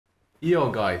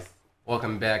Yo guys,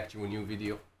 welcome back to a new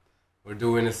video. We're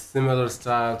doing a similar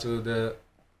style to the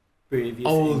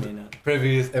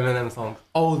previous Eminem song.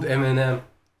 Old Eminem.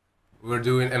 We're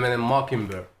doing Eminem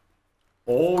Mockingbird.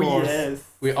 Oh, of course, yes.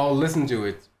 we all listen to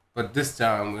it, but this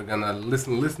time we're gonna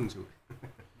listen to it.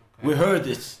 Okay. We heard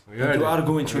it. We are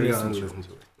going to listen to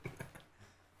it.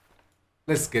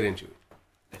 Let's get into it.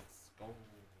 Let's go.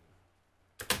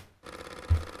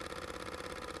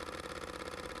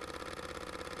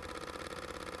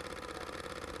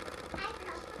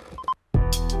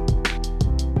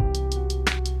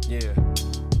 Yeah,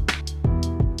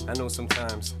 I know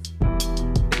sometimes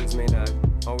things may not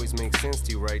always make sense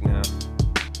to you right now,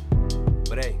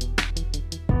 but hey,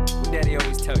 what Daddy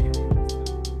always tell you,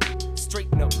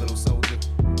 straighten up, little soldier,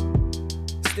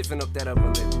 stiffen up that upper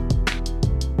lip.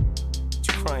 What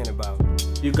you crying about?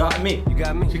 You got me. You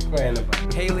got me? What you crying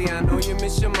about? Haley, I know you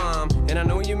miss your mom, and I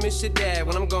know you miss your dad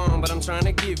when I'm gone, but I'm trying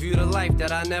to give you the life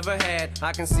that I never had.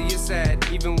 I can see you sad,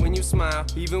 even when you smile,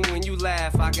 even when you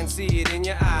laugh, I can see it in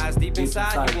your eyes. Deep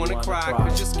inside you wanna cry,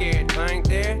 cause you're scared. I ain't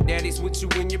there, Daddy's with you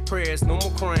in your prayers. No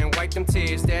more crying, wipe them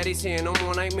tears. Daddy's here, no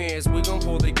more nightmares. We gon'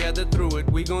 pull together through it,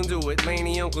 we gon' do it.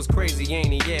 Laney uncle's crazy, ain't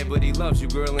he? Yeah, but he loves you,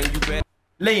 girl, and you better.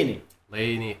 Laney.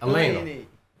 Elena.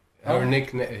 Her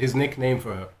nickname, his nickname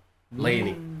for her.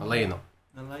 Elena. Elena.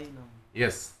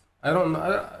 Yes. I don't know.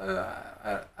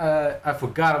 I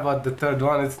forgot about the third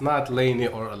one. It's not Laney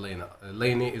or Elena.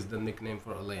 Laney is the nickname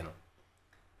for Elena.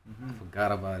 I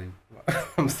forgot about it.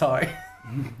 I'm sorry.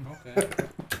 Okay.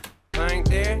 I ain't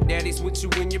there, Daddy's with you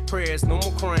in your prayers. No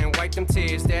more crying, wipe them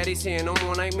tears. Daddy's here, no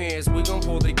more nightmares. We gon'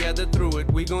 pull together through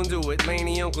it, we gon' do it.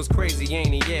 Laney uncle's crazy, ain't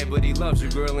he? Yeah, but he loves you,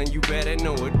 girl, and you better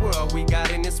know it. We're all we got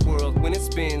in this world. When it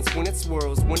spins, when it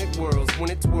swirls, when it whirls,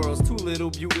 when it twirls. Two little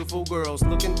beautiful girls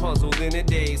looking puzzled in a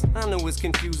daze. I know it's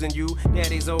confusing you.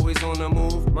 Daddy's always on the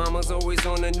move, mama's always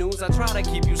on the news. I try to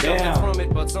keep you sheltered from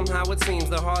it, but somehow it seems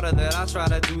the harder that I try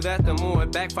to do that, the more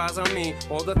it backfires on me.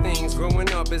 All the things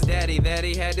growing up as daddy that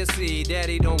he had to see.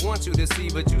 Daddy don't want you to see,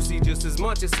 but you see just as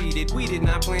much as he did. We did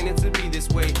not plan it to be this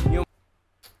way.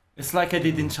 It's like I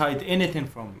didn't hide anything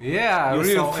from you. Yeah, You're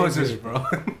real so footage, bro.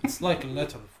 It's like a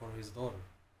letter for his daughter.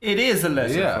 It is a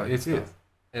letter. Yeah, for it is.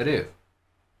 It is.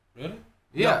 Really?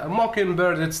 Yeah,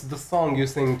 Mockingbird, it's the song you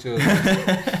sing to.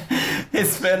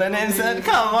 His feeling and said,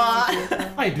 come on.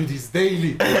 I do this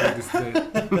daily. This day.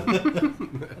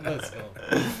 Let's go.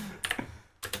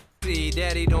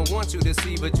 Daddy don't want you to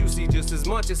see, but you see just as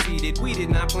much as he did. We did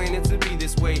not plan it to be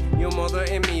this way, your mother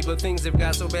and me, but things have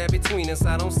got so bad between us.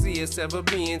 I don't see us ever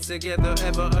being together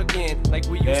ever again, like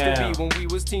we used to be when we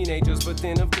was teenagers. But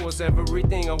then of course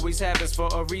everything always happens for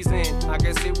a reason. I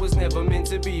guess it was never meant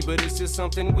to be, but it's just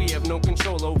something we have no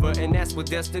control over, and that's what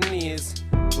destiny is.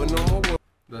 But no more work.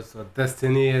 That's what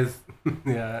destiny is.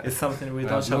 Yeah. It's something we We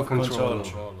don't have no have control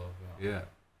control over. over. Yeah.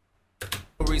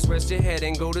 Rest your head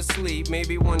and go to sleep.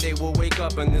 Maybe one day we'll wake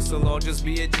up and this'll all just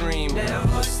be a dream. Now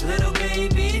hush, little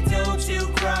baby, don't you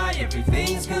cry.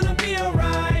 Everything's gonna be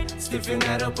alright. Stiffen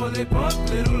that upper lip up,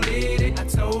 little lady. I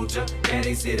told ya,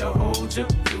 Daddy's here to hold ya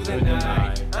through the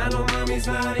night. I know mommy's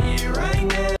not here right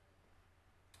now.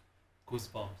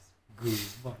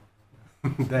 Goosebumps.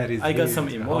 That is. I got some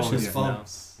it. emotions Oh, now.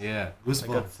 yeah. I Goosebumps.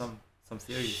 got some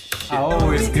serious. I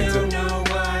always get don't to. know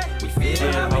why we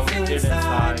feel how we feel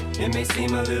inside. It may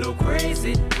seem a little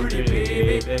crazy, pretty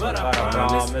baby, but I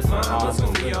promise mama's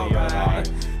gonna be alright.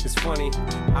 It's funny,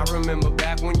 I remember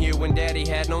back one year when Daddy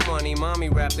had no money. Mommy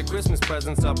wrapped the Christmas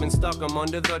presents up and stuck them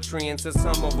under the tree and said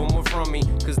some of them were from me,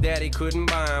 cause Daddy couldn't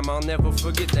buy them. I'll never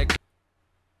forget that.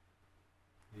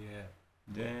 Yeah.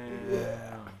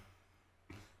 Damn.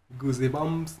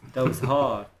 Goosebumps. That was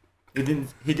hard. He didn't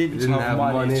He didn't have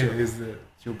money.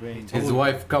 to bring. His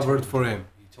wife covered for him.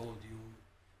 He told you,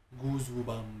 Guzu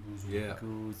bambu. Yeah.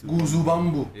 Guzu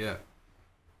bambu. Yeah.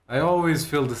 I always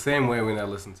feel the same way when I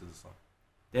listen to the song.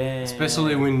 Damn.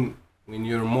 Especially when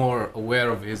you're more aware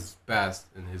of his past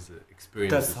and his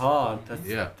experiences. That's hard.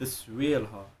 Yeah. That's real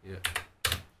hard. Yeah.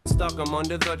 Stuck them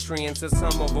under the tree and said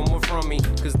some of them were from me,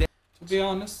 cause they. To be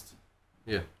honest,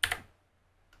 Yeah.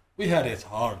 we had it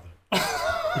harder.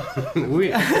 we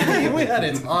had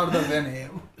it harder than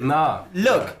him. Nah.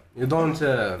 Look. You don't.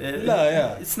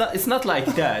 Yeah. It's not like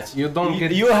that. You don't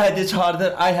get. You had it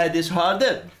harder. I had it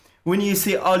harder. When you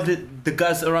see all the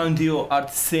guys around you are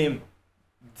the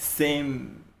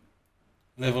same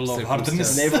Level of Circumstance.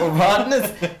 hardness. level of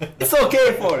hardness, it's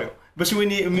okay for you. But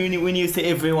when you say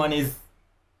everyone is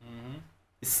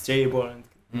stable and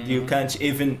you can't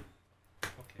even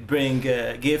bring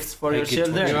gifts for your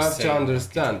children. You have to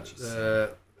understand.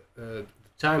 The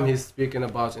time he's speaking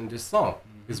about in this song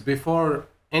is before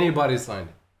anybody signed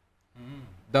it.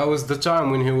 That was the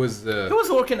time when he was. He was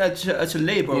working at a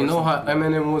labor. You or know how something.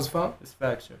 Eminem was found? His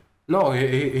factory. No,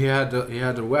 he had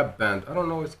a web band. I don't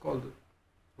know. It's called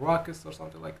Raucous or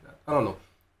something like that. I don't know.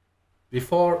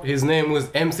 Before his name was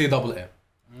MCMM.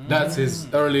 That's his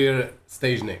earlier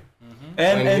stage name.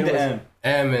 M When and he was- M.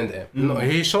 M and M. No,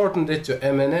 he shortened it to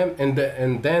Eminem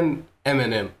and then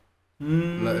Eminem.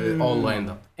 All lined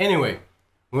up. Anyway,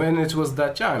 when it was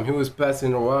that time, he was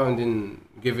passing around and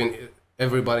giving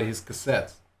everybody his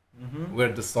cassettes,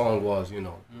 where the song was. You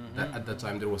know, at that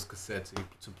time there was cassettes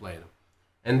to play them.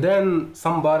 And then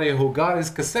somebody who got his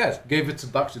cassette gave it to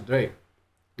Dr. Dre.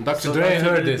 Dr. So Dre that's how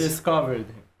heard they this. discovered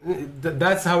him.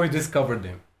 That's how he discovered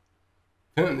him.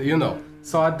 You know.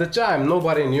 So at the time,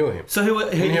 nobody knew him. So he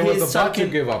And he was is about to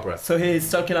talking. give up rap. So he is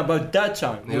talking about that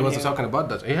time. He was talking about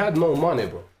that. He had no money,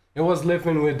 bro. He was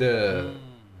living with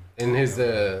in his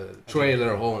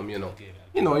trailer home, you know.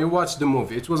 You know, you watch the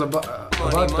movie. It was about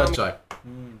that time.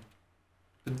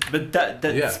 But that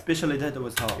Yeah. especially that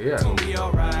was hard. Yeah. It's gonna be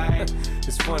alright.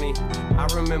 It's funny. I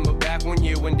remember back one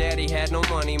year when daddy had no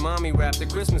money. Mommy wrapped the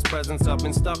Christmas presents up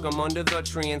and stuck them under the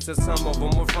tree and said some of them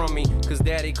were from me. Cause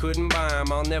daddy couldn't buy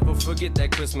them. I'll never forget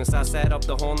that Christmas. I sat up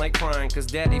the whole night crying cause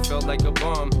daddy felt like a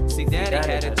bum. See, daddy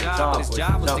had a job, but his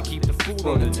job was to keep the food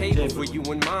on the table for you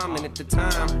and mom. And at the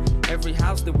time, every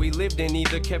house that we lived in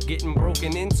either kept getting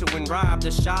broken into and robbed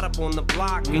or shot up on the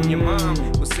block. And your mom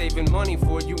was saving money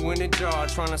for you in a jar,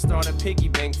 trying to start a piggy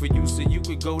bank for you so you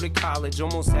could go to college.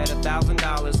 Almost had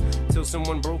 $1,000 till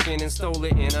someone broke in and stole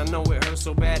it. And I know it hurt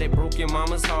so bad it broke your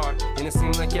mama's heart. And it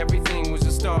seemed like everything was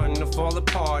just starting to fall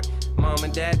apart. Mom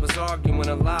and dad was arguing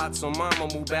a lot, so mama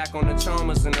moved back on the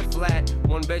Chalmers in a flat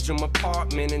 1-bedroom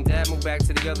apartment, and dad moved back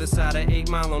to the other side of 8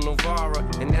 Mile on Novara.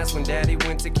 And that's when daddy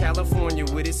went to California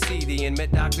with his CD and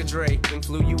met Dr. Dre and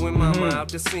flew you and mama out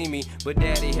to see me. But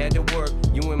daddy had to work,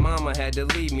 you and mama had to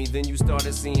leave me. Then you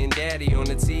started seeing daddy on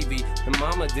the TV, and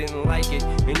mama didn't like it,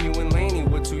 and you and Laney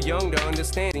were too young to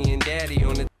understand. Seeing daddy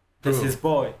on the That's his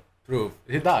boy. Proof.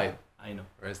 He died. I know.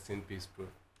 Rest in peace, Proof.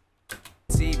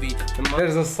 TV. And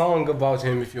There's a song about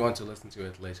him if you want to listen to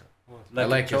it later. I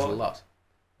like it a Joe- lot.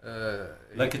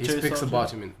 Like a he Toy speaks Soldier?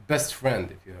 about him in Best Friend,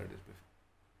 if you heard it before.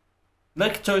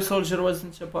 Like Toy Soldier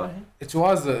wasn't about him? It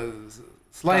was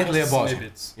slightly about him.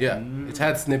 Snippets. Yeah, it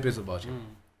had snippets about him.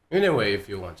 Anyway, if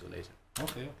you want to later.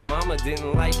 Okay. Mama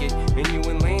didn't like it, and you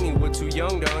and Laney were too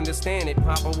young to understand it.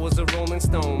 Papa was a rolling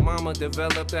stone, mama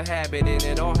developed a habit, and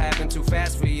it all happened too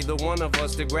fast for either one of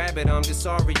us to grab it. I'm just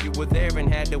sorry you were there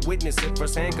and had to witness it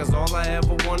firsthand, cause all I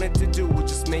ever wanted to do was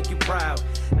just make you proud.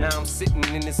 Now I'm sitting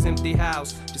in this empty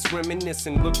house, just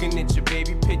reminiscing, looking at your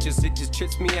baby pictures. It just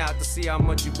trips me out to see how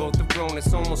much you both have grown.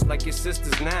 It's almost like your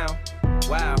sisters now.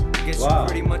 Wow, I guess you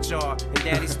pretty much are, and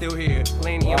daddy's still here.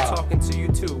 Laney, I'm talking to you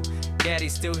too.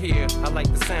 Daddy's still here. I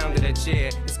like the sound of that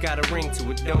chair. It's got a ring to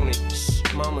it, don't it? Shh,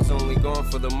 mama's only gone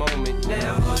for the moment.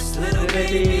 Now hush, little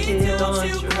baby, don't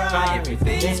you cry.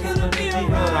 Everything's gonna be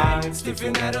alright.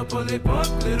 Stiffen that up, pull it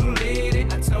up, little lady.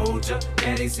 I told ya,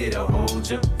 daddy's here to hold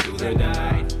ya through the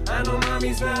night. I know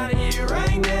mommy's not here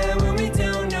right now, and we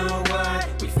don't know why.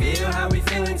 We feel how we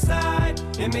feel inside.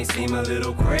 It may seem a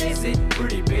little crazy,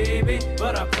 pretty baby,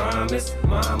 but I promise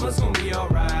mama's gonna be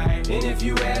alright. And if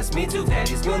you ask me to,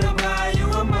 daddy's gonna buy you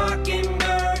a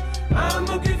Mockingbird.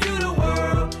 I'ma give you the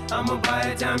world. I'ma buy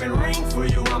a diamond ring for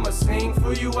you. I'ma sing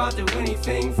for you. I'll do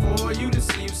anything for you to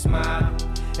see you smile.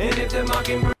 And if the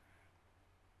Mockingbird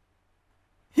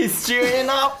He's cheering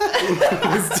up.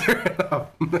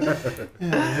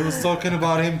 Yeah, he was talking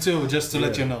about him too, just to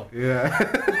let you know. Yeah.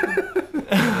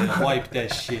 Wipe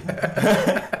that shit.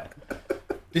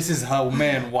 This is how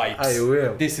man wipes. I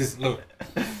will. This is look.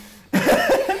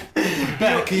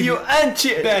 you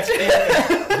uncheer.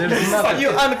 There's nothing. You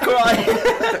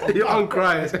uncry. You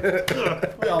uncried.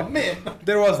 We are men.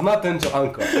 There was nothing to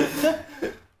uncle.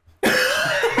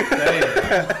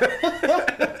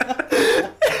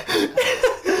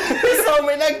 He saw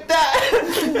me like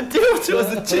that. Dude, it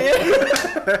was a chair.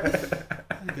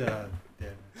 God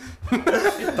damn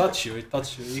it. It touched you. It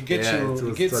touched you. It gets Yeah, you. it It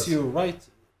was gets touch. you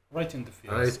right in the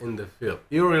feels. Right in the field.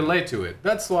 You relate to it.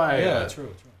 That's why. Yeah,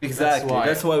 true. Exactly.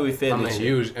 That's why we feel I'm a it.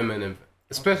 huge Eminem fan,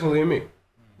 especially me,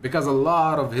 because a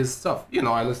lot of his stuff. You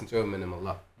know, I listen to Eminem a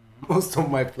lot. Most of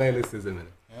my playlist is Eminem.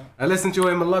 Yeah. I listen to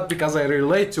him a lot because I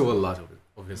relate to a lot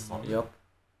of his songs. Yep.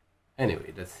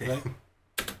 Anyway, that's it. Right.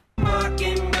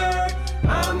 Mockingbird,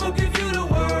 I'ma give you the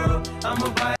world. I'ma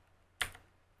buy.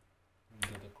 Do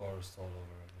the chorus all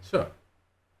over again. Sure.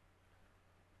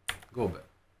 Go back.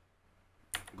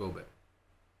 Go back.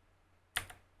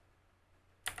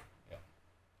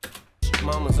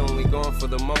 Mama's only gone for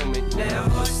the moment. Now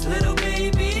hush, little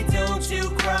baby, don't you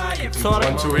cry. Every Sorry.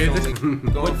 Want to read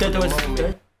it? What that was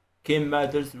that? Kim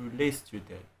Matters released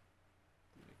today.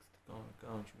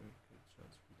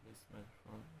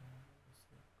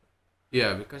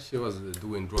 Yeah, because she was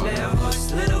doing drugs. Now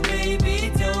hush, little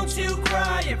baby, don't you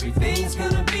cry. Everything's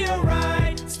gonna be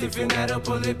alright. Stiffen that up,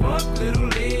 pull it up, little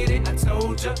lady. I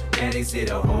told ya, daddy's here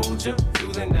to hold ya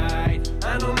through the night.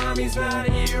 I know mommy's not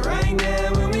here right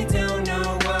now, and we don't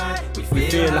know why. We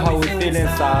feel how we feel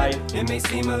inside. It may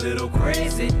seem a little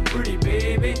crazy, pretty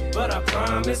baby, but I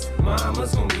promise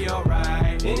mama's gonna be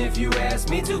alright. And if you ask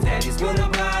me to, daddy's gonna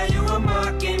buy you a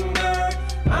mockingbird.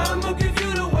 I'ma give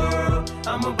you the world.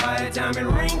 I'ma buy a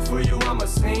diamond ring for you. I'ma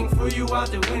sing for you. I'll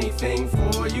do anything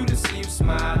for you to see you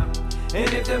smile.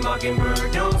 And if the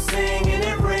mockingbird don't sing and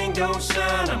that ring don't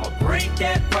shine, I'ma break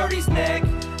that birdie's neck.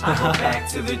 I'll go back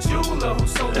to the jeweler who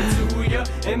sold it to you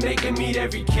and make him meet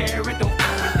every carat.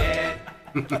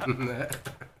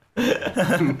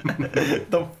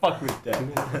 Don't fuck with that.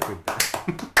 Don't fuck with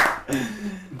that.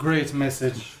 Great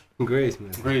message. Great,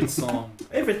 man. Great song.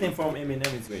 Everything from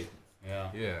Eminem is great. Yeah.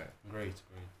 Yeah. Great.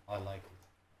 I like it.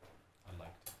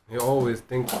 He always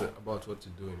thinks about what to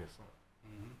do in his song.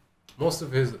 Most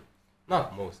of his,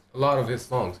 not most, a lot of his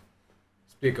songs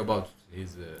speak about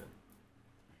his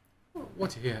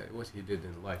what he did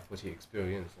in life, what he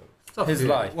experienced, stuff. His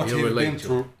life. What he he's relate been to,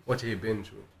 through. what he been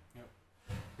through. Yep.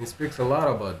 He speaks a lot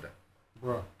about that.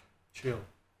 Bro, chill.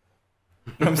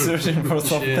 I'm searching for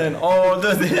something. Oh,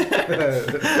 does it?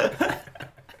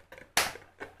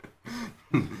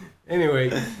 Anyway,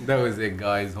 that was it,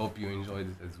 guys. Hope you enjoyed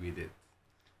it as we did.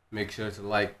 Make sure to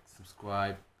like,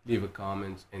 subscribe, leave a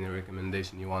comment, any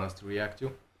recommendation you want us to react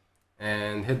to,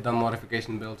 and hit the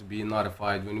notification bell to be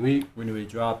notified when we When we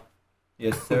drop.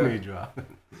 Yes, sir. drop.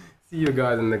 See you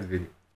guys in the next video.